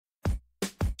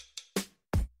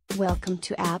Welcome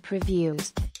to App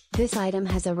Reviews. This item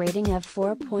has a rating of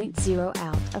 4.0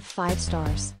 out of 5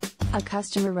 stars. A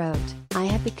customer wrote, "I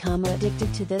have become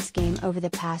addicted to this game over the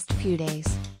past few days.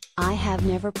 I have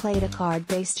never played a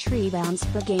card-based tree bounce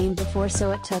per game before,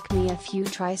 so it took me a few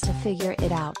tries to figure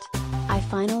it out. I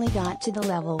finally got to the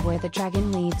level where the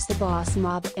dragon leads the boss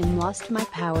mob and lost my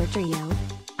power trio.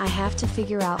 I have to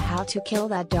figure out how to kill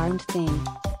that darned thing.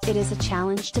 It is a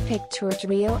challenge to pick to a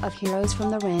trio of heroes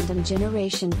from the random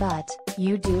generation, but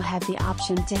you do have the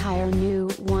option to hire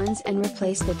new ones and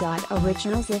replace the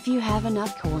originals if you have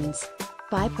enough coins.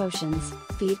 Buy potions,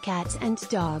 feed cats and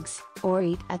dogs, or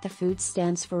eat at the food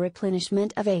stands for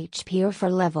replenishment of HP or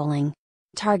for leveling.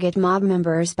 Target mob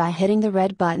members by hitting the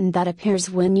red button that appears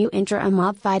when you enter a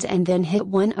mob fight, and then hit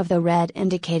one of the red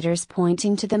indicators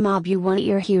pointing to the mob you want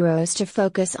your heroes to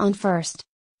focus on first.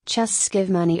 Chests give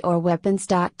money or weapons.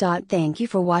 Thank you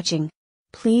for watching.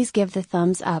 Please give the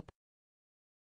thumbs up.